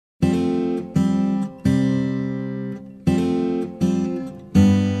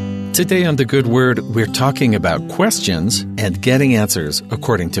Today on The Good Word, we're talking about questions and getting answers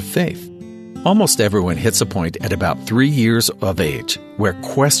according to faith. Almost everyone hits a point at about 3 years of age where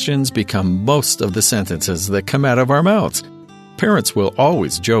questions become most of the sentences that come out of our mouths. Parents will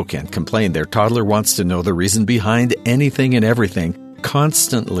always joke and complain their toddler wants to know the reason behind anything and everything,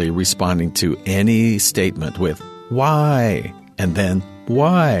 constantly responding to any statement with "why?" and then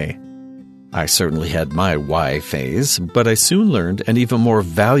 "why?" I certainly had my why phase, but I soon learned an even more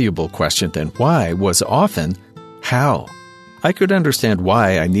valuable question than why was often how. I could understand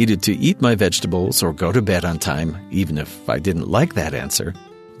why I needed to eat my vegetables or go to bed on time, even if I didn't like that answer.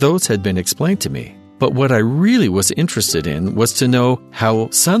 Those had been explained to me. But what I really was interested in was to know how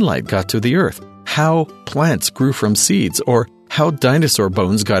sunlight got to the earth, how plants grew from seeds, or how dinosaur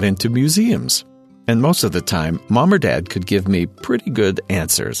bones got into museums. And most of the time, Mom or Dad could give me pretty good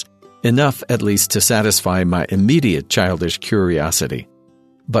answers. Enough, at least, to satisfy my immediate childish curiosity.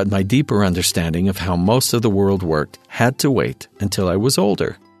 But my deeper understanding of how most of the world worked had to wait until I was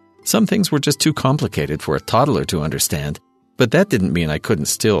older. Some things were just too complicated for a toddler to understand, but that didn't mean I couldn't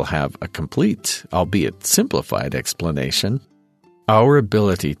still have a complete, albeit simplified, explanation. Our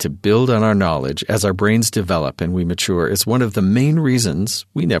ability to build on our knowledge as our brains develop and we mature is one of the main reasons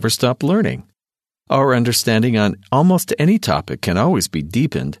we never stop learning. Our understanding on almost any topic can always be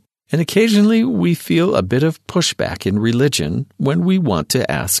deepened, and occasionally we feel a bit of pushback in religion when we want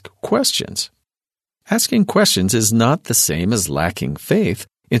to ask questions. Asking questions is not the same as lacking faith.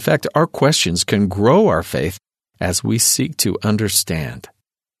 In fact, our questions can grow our faith as we seek to understand.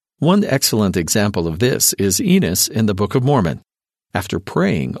 One excellent example of this is Enos in the Book of Mormon. After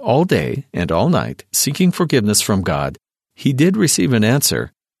praying all day and all night, seeking forgiveness from God, he did receive an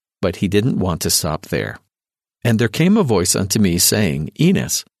answer, but he didn't want to stop there. And there came a voice unto me, saying,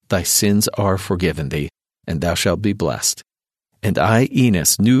 Enos, thy sins are forgiven thee, and thou shalt be blessed. And I,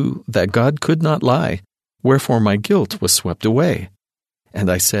 Enos, knew that God could not lie, wherefore my guilt was swept away.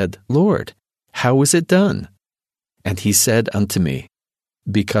 And I said, Lord, how is it done? And he said unto me,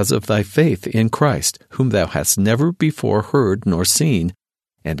 Because of thy faith in Christ, whom thou hast never before heard nor seen,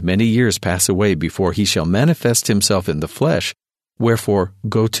 and many years pass away before he shall manifest himself in the flesh, wherefore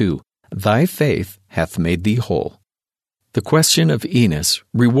go to, thy faith hath made thee whole. The question of Enos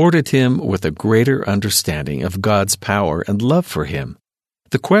rewarded him with a greater understanding of God's power and love for him.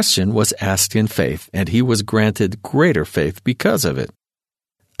 The question was asked in faith, and he was granted greater faith because of it.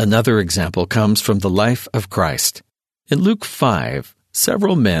 Another example comes from the life of Christ. In Luke 5,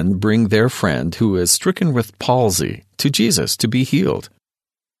 several men bring their friend who is stricken with palsy to Jesus to be healed.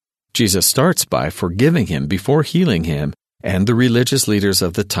 Jesus starts by forgiving him before healing him, and the religious leaders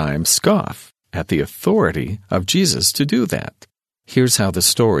of the time scoff at the authority of Jesus to do that. Here's how the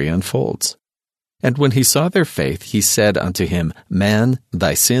story unfolds. And when he saw their faith, he said unto him, Man,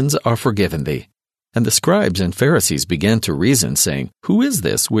 thy sins are forgiven thee. And the scribes and Pharisees began to reason, saying, Who is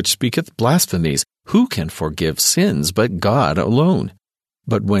this which speaketh blasphemies? Who can forgive sins but God alone?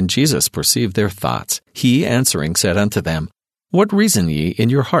 But when Jesus perceived their thoughts, he answering said unto them, What reason ye in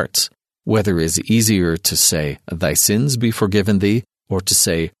your hearts? Whether is easier to say, Thy sins be forgiven thee, or to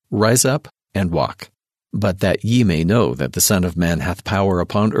say, Rise up and walk. But that ye may know that the Son of Man hath power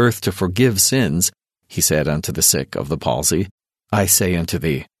upon earth to forgive sins, he said unto the sick of the palsy, I say unto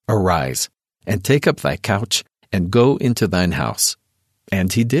thee, Arise, and take up thy couch, and go into thine house.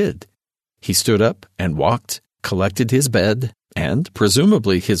 And he did. He stood up and walked, collected his bed, and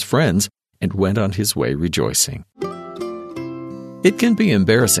presumably his friends, and went on his way rejoicing. It can be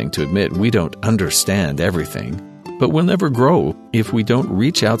embarrassing to admit we don't understand everything, but we'll never grow if we don't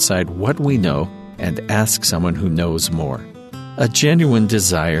reach outside what we know and ask someone who knows more. A genuine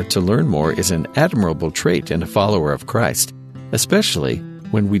desire to learn more is an admirable trait in a follower of Christ, especially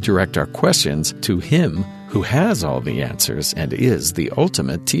when we direct our questions to Him who has all the answers and is the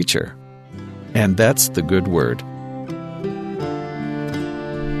ultimate teacher. And that's the good word.